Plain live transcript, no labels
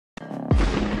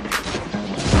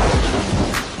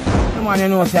man, you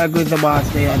know, say Grizzle boss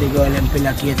there, the girl them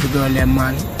pillocate the girl them,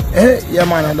 man. Eh, yeah,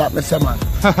 man, and that me say, man.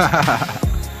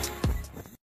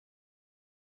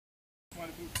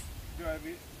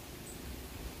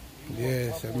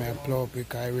 Yes, I may plow up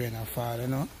because rain and fall, you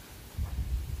know.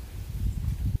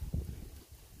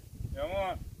 Yeah,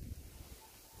 man.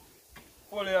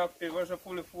 Fully active, also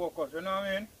fully focused, you know what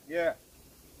I mean? Yeah.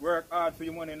 Work hard for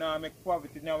your money now, make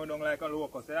poverty now, we don't like a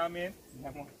locust, you know what I mean?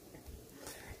 Yeah, man.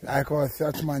 Like how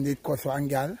such man did cuss one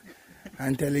girl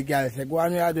and tell the girl, say, go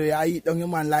on here, do you eat down your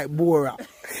man like Bora.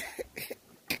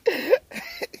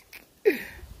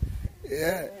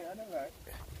 Yeah.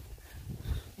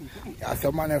 Yeah,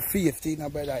 some man have faith in a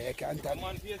brother, you can't tell.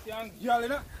 Man, face you and girl, you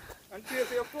know? And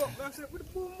face your fuck, man, say, with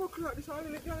the boom book, this all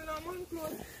in the girl in a man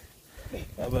clothes.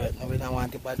 Yeah, but no, we don't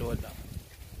want to bad word now.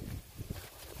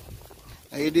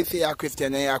 And you did say you're a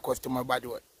Christian and you're a customer bad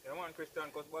word. Yeah, man, Christian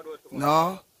cuss bad word to man.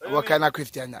 No? What kind of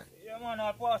Christian that? Yeah, man,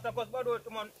 a pastor cuss bad word to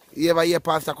man. You ever hear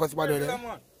pastor cuss bad word? Yeah,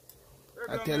 man.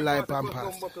 I tell lie pan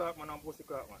pastor. Bumbo clock, man, and pussy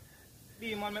clock, man.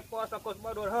 D, man, make pastor cuss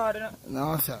bad word hard, you know?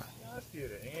 No, sir. Yeah,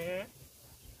 serious, yeah.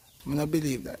 I don't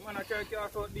believe that. Man, I try to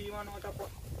cast out D, man, out of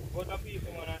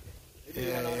people, man.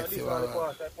 Yeah, man, yeah, this see all the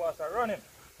what pastor running.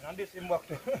 And this him back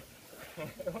to.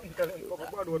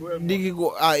 Dig you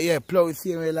go, yeah, plow the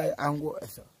same way like and go,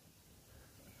 sir.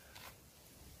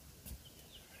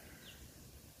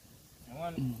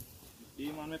 Man,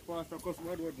 D, man, make pastor cuss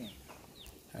bad word, man.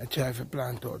 I try to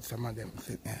plant out some of them.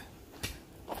 Sit there.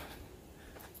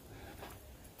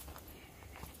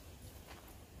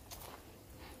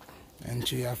 And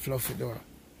tree a fluffy door.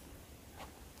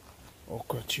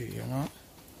 Okra tree, you know?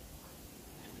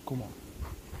 Come on.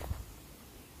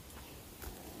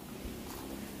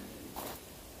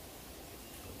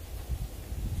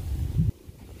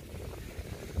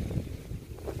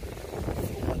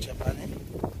 So much upon it.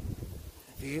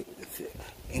 See?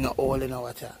 In a hole in the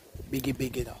water.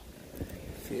 Biggie, you know.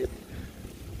 See?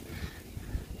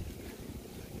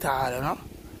 Tall, you know?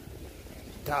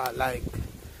 Tall like.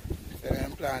 So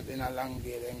when plant in a long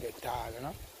day, then get tall, you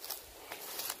know?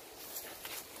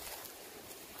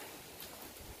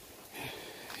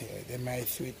 Yeah, they make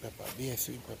sweet pepper, be a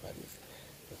sweet pepper, this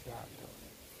the plant.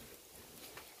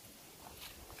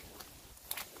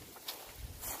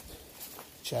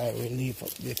 Try to relieve up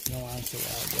this now and see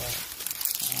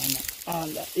how and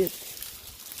under it.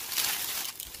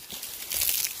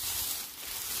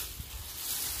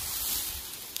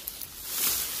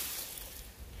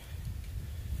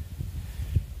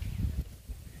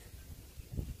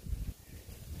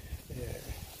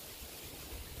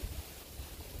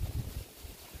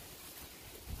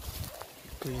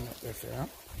 Clean up this, yeah.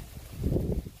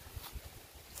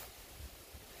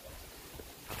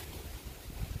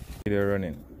 They're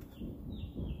running.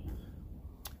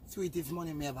 Sweetest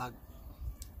money me ever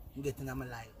get in my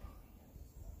life.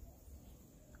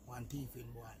 One thief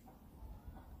in boy.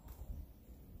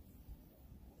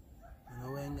 You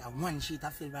know when one sheet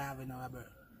of silver I have in our bird.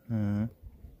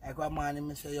 I go man and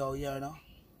me say, yo, you know.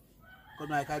 Come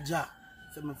like a jar.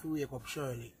 So me feel wake up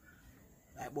surely.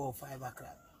 Like about 5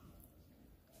 o'clock.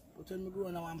 But when me go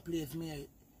in one place, me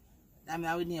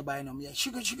I with nearby now, me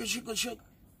sugar. I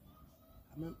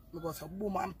go so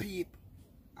boom and peep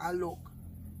and look.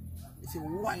 You see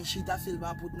one sheet of silver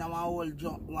I put in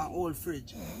one old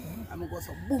fridge. I go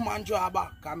so boom and draw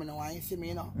back. I mean, want to see me,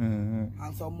 you know.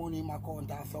 And some money in my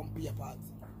account and some papers.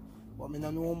 But I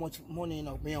don't know how much money, you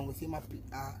know. I want to see my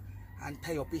and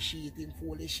tie up a sheet,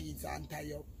 fold the sheets and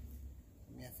tie up.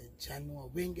 I said, John, no,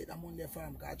 when get the money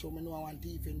from? Because I told me no one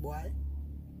thief in boy. I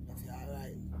said,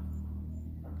 alright.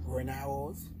 Go in our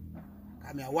house.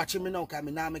 Because I'm watching me now, because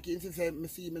I'm not making sense, I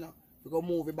see me now. We go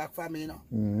move it back for me, you know.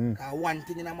 Because one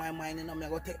thing in my mind, you know, I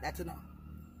go take that, you know.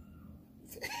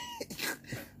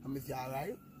 I say,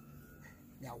 alright.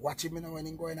 I'm watching me now when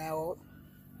I go in our house.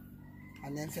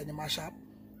 And then send him a shop.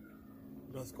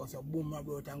 Just because you boom my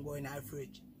brought and go in our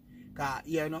fridge. Because,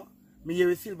 you know, me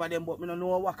hear silver them, but I don't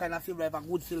know what kind of silver, if a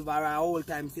good silver or a whole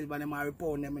time silver, them are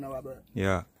repound them, you know, bro.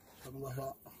 Yeah. So I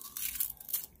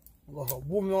go so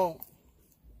boom now.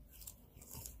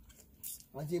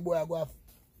 And see boy I go off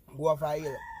a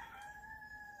hill.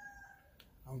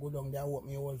 And go down there and open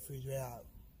my whole fridge where I have.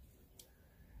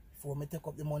 Before I take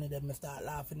up the money, then I start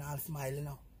laughing and smiling, you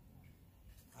know.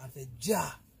 And say,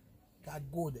 Jah, God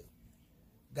good.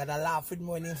 God a laugh with me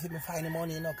when he see me find the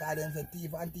money, you know, because then say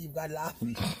thief and thief, God laugh.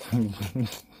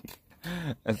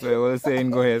 That's what I was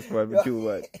saying, go ahead, spot me too,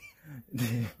 but.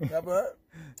 Yeah, bro?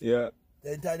 Yeah.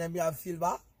 Then tell them you have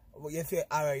silver. You say,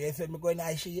 alright, you say me go in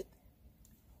a sheet.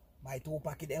 My 2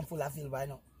 packet them full of silver, you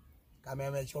know. Because I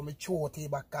make sure me throw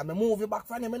it back. Because I move it back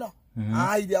from them, you know. I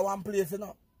hide there one place, you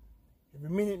know. Every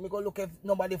minute me go look if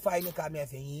nobody find me, come here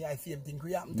say, yeah, I see everything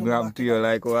happen to me. Happen to you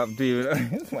like what happened to you.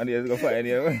 Somebody else go find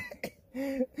you.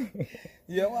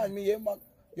 Yeah, man, me, yeah, man.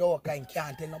 Yo, can't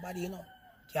tell nobody, you know.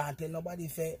 Can't tell nobody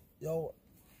say, yo,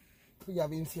 we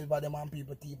have in silver them and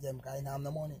people thief them because I have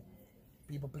the money.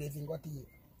 People placing got thief.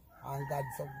 And God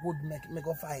so good make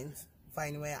go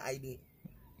find where I did.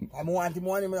 I want him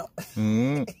money, me.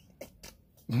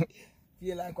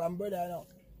 Feel like one brother, you know.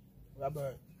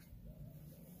 Robert.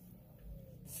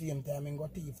 Same time he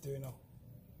got thief too, you know.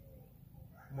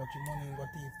 Much money he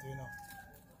got thief too, you know.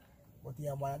 But he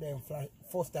have one of them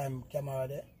first time camera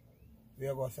there.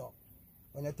 Where go so.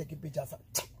 When you take a picture, so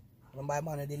remember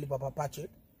my man they live up a Patrick.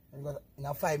 And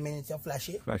in 5 minutes you flash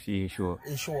it. Flash it, sure.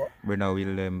 It's sure. Bring out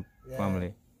with them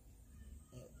family.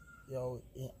 Yo,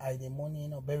 I the money, you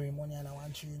know, bury money and I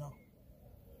want you, you know.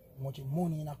 Much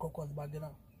money in a crocus bag, you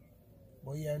know.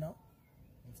 But yeah, you know,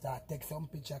 you start take some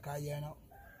picture, cause you know,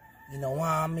 you know,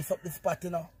 want to miss up the spot, you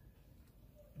know.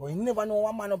 But you never know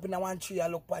one man up in a one tree, I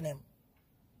look for them.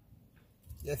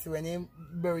 Yes, when he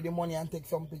bury the money and take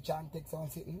some picture and take some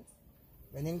sitting,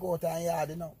 when he go out and yard,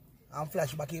 you know, and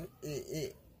flash back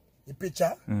the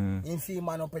picture, you see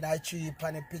man up in a tree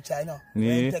on the picture, you know.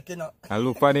 Yeah. Take, you know. I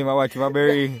look for him, I watch him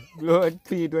bury. Lord,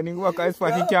 feet when he walk out his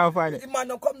spot, he can't find it. The man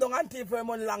don't come down and take for him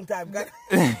on a long time, guys.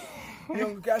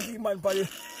 You can't see man for the...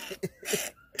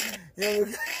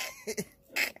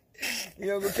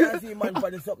 You can't see man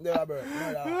for the something there, bro.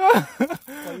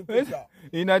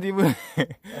 He not even...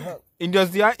 He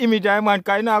just see an image of a man,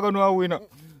 because he not going to know who, you know.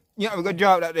 Yeah, we got to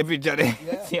drop that the picture there.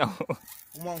 Yeah. See how...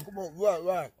 Come on, come on,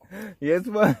 right. Yes,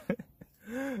 man.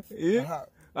 Yeah.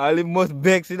 All he must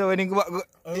vex, you know, when he go back.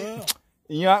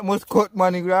 He must cut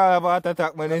money, he have a heart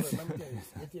attack, man. Let me tell you,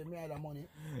 if me have the money,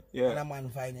 and a man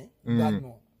find it, God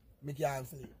know. Me can't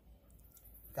sleep.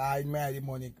 Because I have the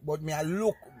money. But me I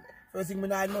look. First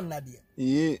thing, I have money that day.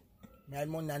 Yeah. I have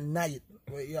money at night.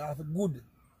 But you have good.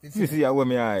 You see how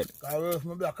me hide. Because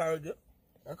I black carriage.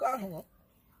 I can't,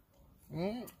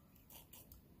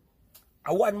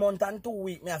 I 1 month and 2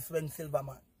 weeks, I spend silver,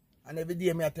 man. And every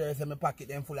day, I tell you, my pocket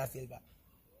them full of silver.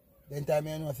 Then time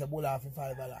I know, say, bull off for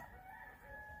 $5.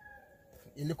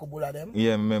 You look a bull of them?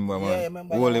 Yeah, I remember, man. Yeah, I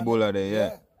remember. All the bull there,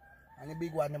 yeah. And the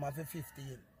big one, them have for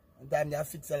 15. And time they have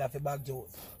 $6 for bag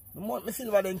jokes. My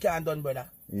silver then can't done, brother.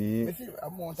 Yeah. My silver,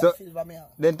 amount So, of silver, me have.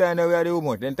 Then time we are the how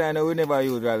much? Then time we never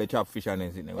use really chop fish and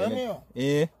anything.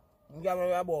 Yeah. I'm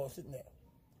going about sitting there.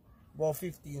 About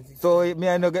 15, 16. So, me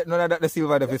I don't get none of that the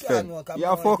silver that we spend. You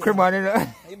have 4 criminal, you know.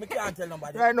 I can't tell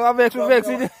nobody. Right now, I'm vex.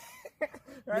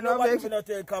 Right now, I'm not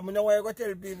tell come. I know why you go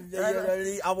tell people you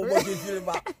have a bunch of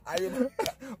silver.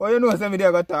 Oh, you know, some of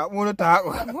them go talk. I want to talk.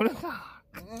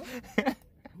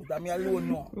 But I'm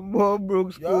alone now. Bob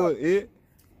Brooks school, eh?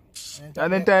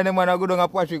 And then time the man I go down a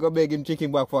Patrick go beg him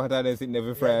chicken back for her and sitting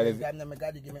every Friday. Then time my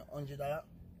daddy give me $100.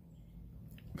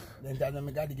 Then time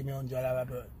my daddy give me $100,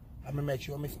 bro. I make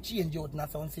sure I change out na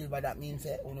some silver. That means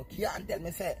say, you can't tell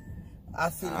me say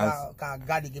a silver because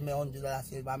God give me $100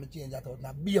 silver. I change that out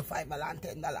now. Be a $5 and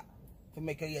 $10 to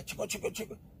make a year chico.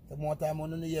 The more time I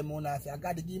don't hear me, I say I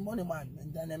got to give money, man.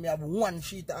 And then I have 1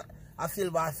 sheet of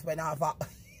silver I spend half a.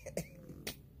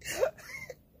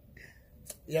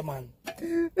 Yeah, man.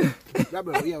 Yeah,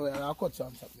 bro. Yeah, I'll cut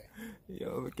some something.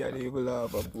 Yo, we can't even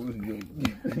laugh at bull.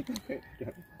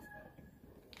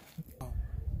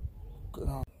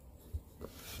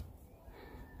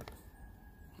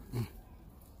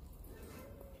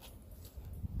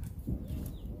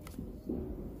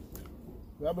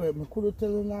 Yeah, but I could tell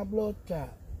you now blood clot.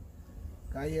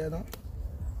 Because you know,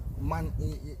 man,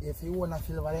 if you want to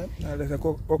silver them. No, there's a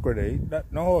cocker there.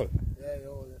 That no hole. Yeah,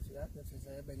 you see that? That's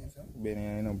a Benny, sir. Benny,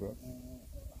 I know, bro.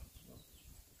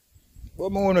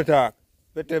 What I want to talk?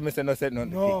 But tell me, say no said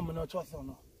nothing. No, I don't trust you.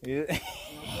 No. Yeah.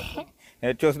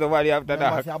 I trust nobody after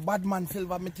that. If you're a bad man,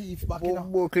 silver my teeth back, you know.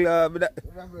 Book club.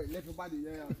 Remember, little body,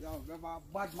 yeah. Remember,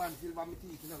 bad man, silver my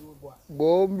teeth, you know, road boy.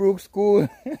 Bob Brooks school.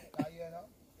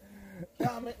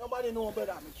 Can't make nobody know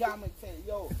better. I can't make say,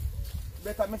 yo,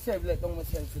 better myself let down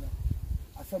myself, you know.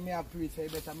 I saw me a preach, say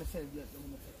better myself let down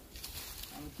myself.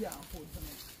 And I can't afford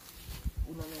something.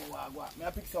 You don't know what I want.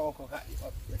 I pick some okra,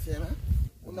 you see me?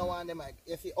 You don't want them like,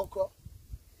 you see okra,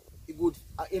 it's good,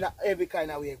 in every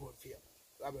kind of way good for you.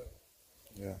 Robert.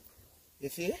 Yeah. You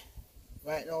see?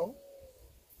 Right now,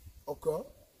 okra,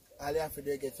 all you have to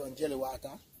do is get some jelly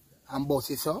water and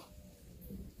bust it so.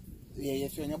 Yeah, you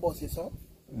see when you bust it so?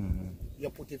 You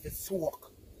put it for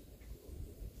soak.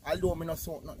 Although I don't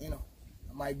soak nothing, you know.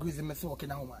 My Grizzle me soak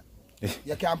in a woman.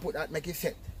 You can put that, make it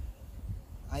set.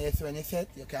 And yes, when it set,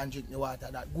 you can drink the water.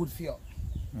 That good for you.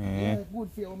 Yeah,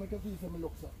 good for you. Make you feel so me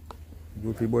look so.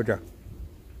 Good for butter.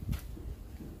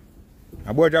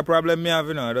 A Boja problem me have,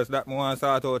 you know, just that I want to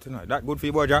sort out, you know. That good for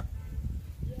you, Boja?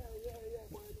 Yeah,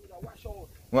 boy, do that. Wash out.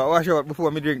 Wash out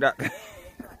before me drink that.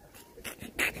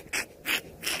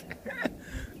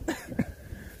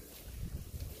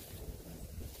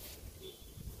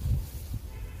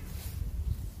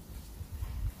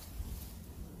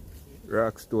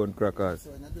 Rock stone crackers.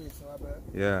 So, when you do it, so, bro,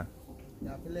 yeah. you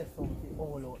have to let something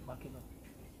all out back, you know.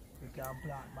 You can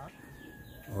plant back.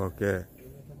 Okay. You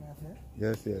know what I say?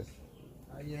 Yes, yes.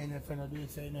 And you ain't if you do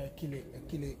it, so you know, kill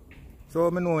it. So,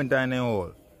 I know when time in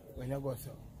hole. When you go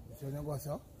so. So, when you go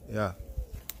so. Yeah.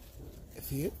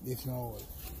 See it? This no hole.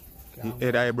 The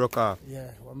head I broke off.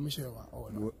 Yeah, what me show you one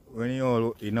hole. When you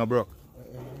hole, it no broke.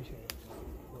 Let me show you.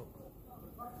 Look.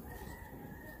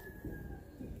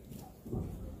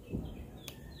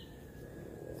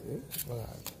 See?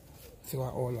 Alright. See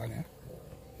what hole on here?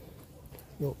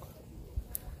 Look.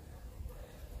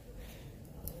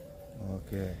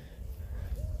 Okay.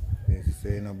 This is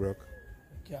saying no broke.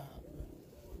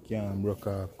 Can't broke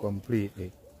off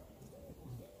completely.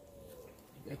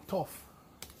 It's tough.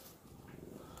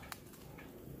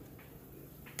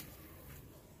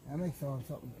 That makes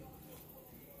something.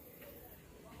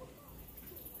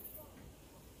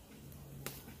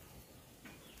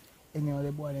 Anyway,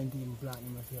 the boy didn't even plant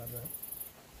him here, bro.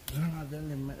 You don't have the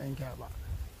limit and care about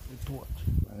the torch.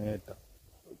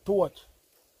 Torch?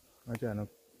 I can't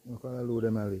call a load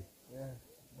of Melly. Yeah.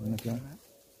 Okay.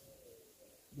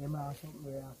 They might have something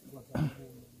where you have to go to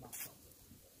boom back up.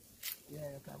 Yeah,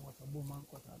 you can go to boom and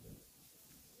cut out.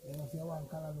 You know, if you want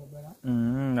color, no better?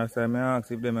 That's why I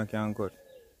ask if them can cut.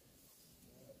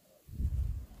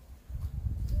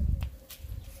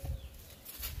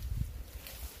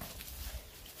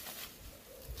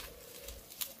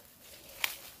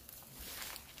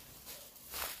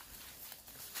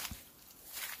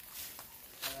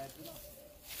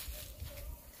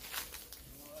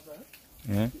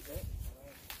 Yeah.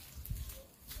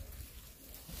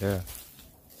 Yeah.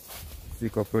 See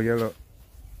couple yellow.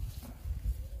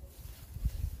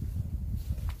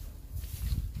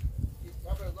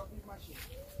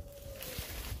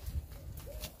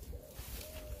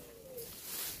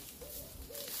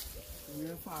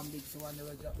 We're farm big, so I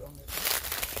never drop down there.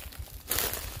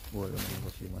 Boy, let me go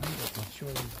see, man. Show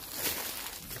them.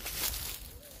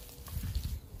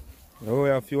 Oh,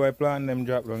 a few I plant them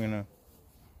drop down, you know.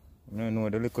 You know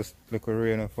the little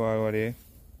rain fall over there.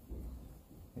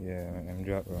 Yeah, them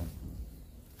drop down.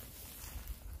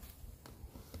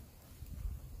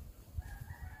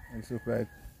 It looks like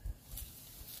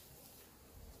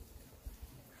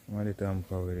somebody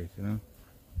tamper with it, you know.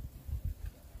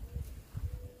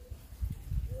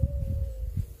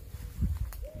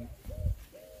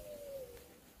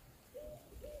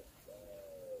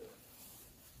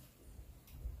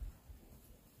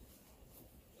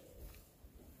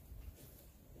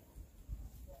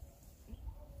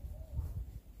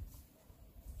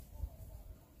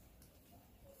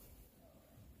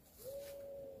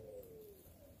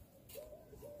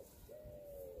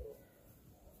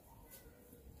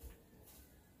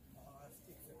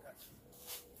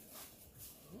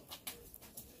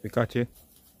 You catch it?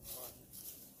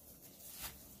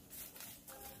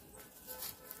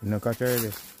 You no catch it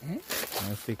already?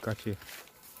 No stick catch it.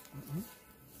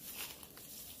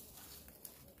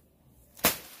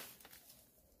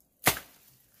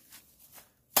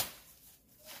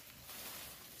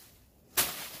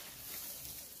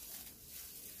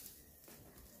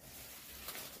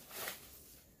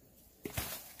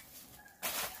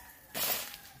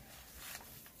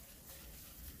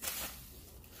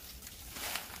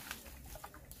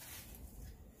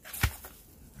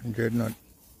 Dreadnought.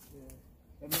 Yeah.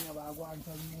 I mean, I go and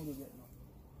tell me how to get now.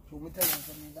 So me tell you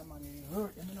something, that man is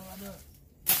hurt. I mean, I do.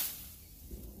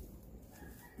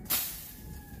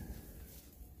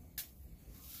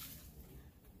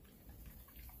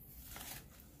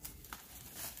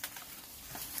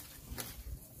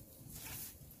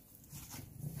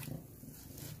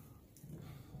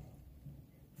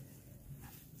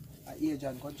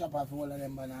 Agent, come chop off all of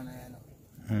them banana,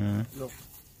 you know. Look,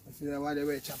 see why they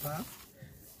were chop off?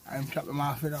 I'm chop them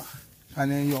off, you know.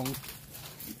 And then young.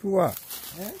 For what?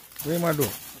 Eh? What am I doing?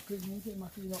 Because you say I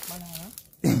clean up banana.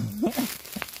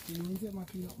 You say I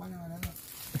clean up banana, no?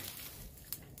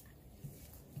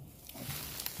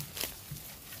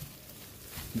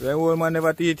 The old man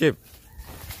never teach him.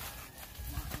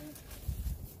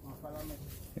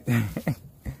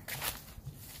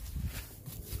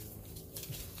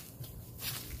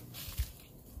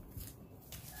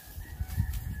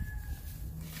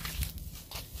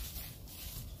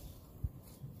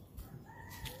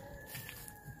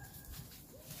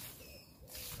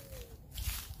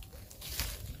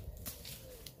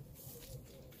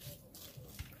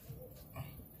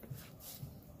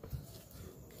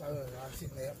 I'm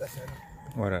sitting there up there.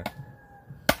 What that?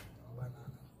 Banana.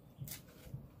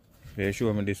 They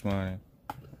show me this morning.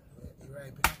 You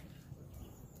ripe.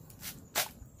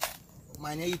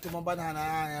 Man, you eat my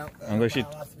banana. I'm gonna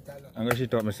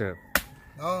shit up myself.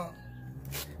 No.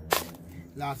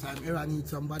 Last time, Aaron eat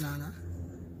some banana.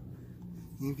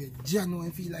 He get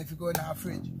genuine feel like you go in our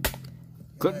fridge.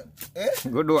 Good. Eh?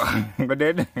 Good one. Good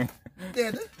dead.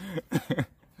 Dead?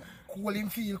 Cool him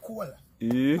feel cool.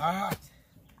 Yeah. Or hot.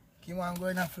 He want to go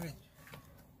in our fridge.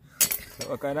 So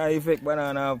what kind of effect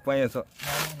banana have on you, so?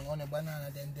 No, only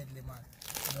banana them deadly, man.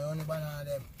 No, only banana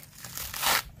them.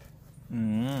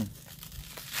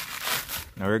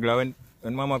 Now regular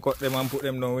when mama cut them and put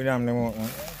them down, we damn them out, man.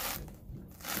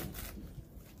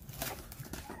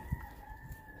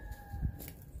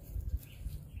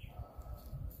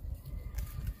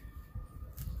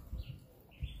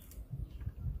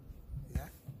 Yeah.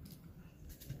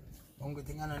 One good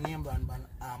thing I know name brand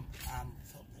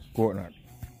something. Coconut.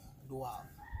 Dwarf.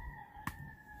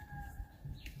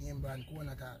 Name brand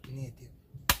coconut are native.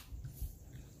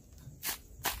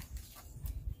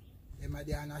 Them are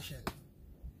there on a shelf.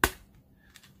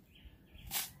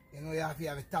 You know you have to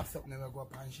have a top something never go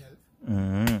up on shelf.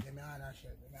 Them are on a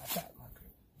shelf. Them are salt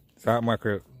mackerel. Salt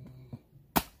mackerel.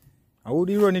 I would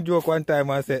run a joke one time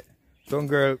and say some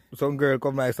girl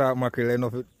come like salt mackerel, they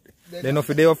know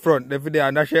for they up front, they for they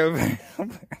on the shelf.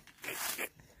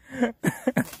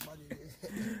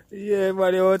 Yeah,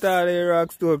 but they out all the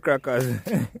rock store crackers.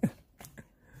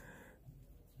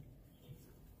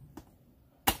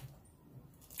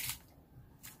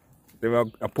 They were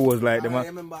a pose like them. I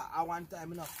remember at one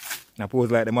time, you know. A pose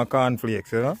like them a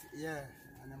cornflakes, you know? Yeah,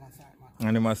 and them a salt mackerel.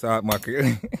 And them a salt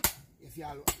mackerel. If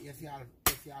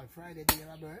y'all Friday day,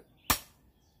 bird,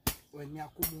 when me a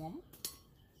come home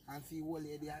and see old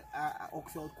lady at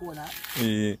Oxford corner,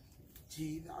 Yeah.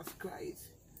 Jesus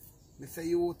Christ. Me say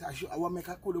you out a show, I want to make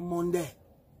a good Monday.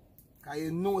 Because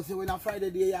you know, say when a Friday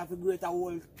day, you have to go to a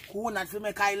whole corner to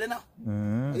make Kyle, you know?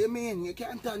 What you mean? You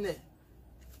can't turn there.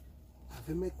 You have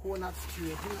to make corner straight,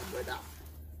 you know, brother.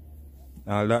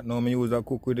 All that now me use a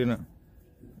cook with, you know.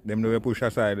 Them they push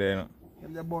aside there, you know.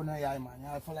 Them the bone eye, man. You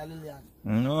have to follow Lillian.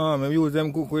 No, me use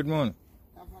them cook with, man.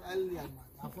 You follow Lillian, man.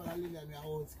 You follow Lillian, we are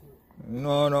old school.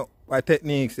 No. By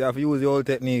techniques, you have to use the old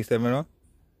techniques, them, you know.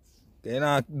 You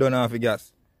not done off the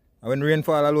gas. And when rain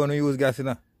fall alone, we use gas, you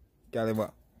know.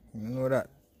 Caliber. You know that.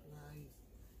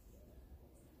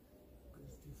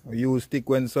 We use stick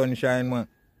when sun shine, man.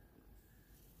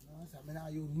 No, sir, I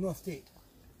use no stick.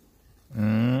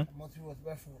 Mm. Must roast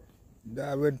breadfruit.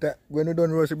 That when you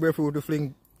done roast the breadfruit, you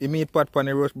fling the meat pot pan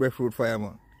the roast breadfruit fire,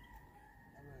 man.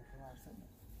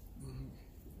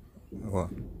 What?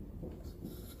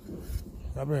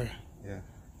 Robert. Yeah.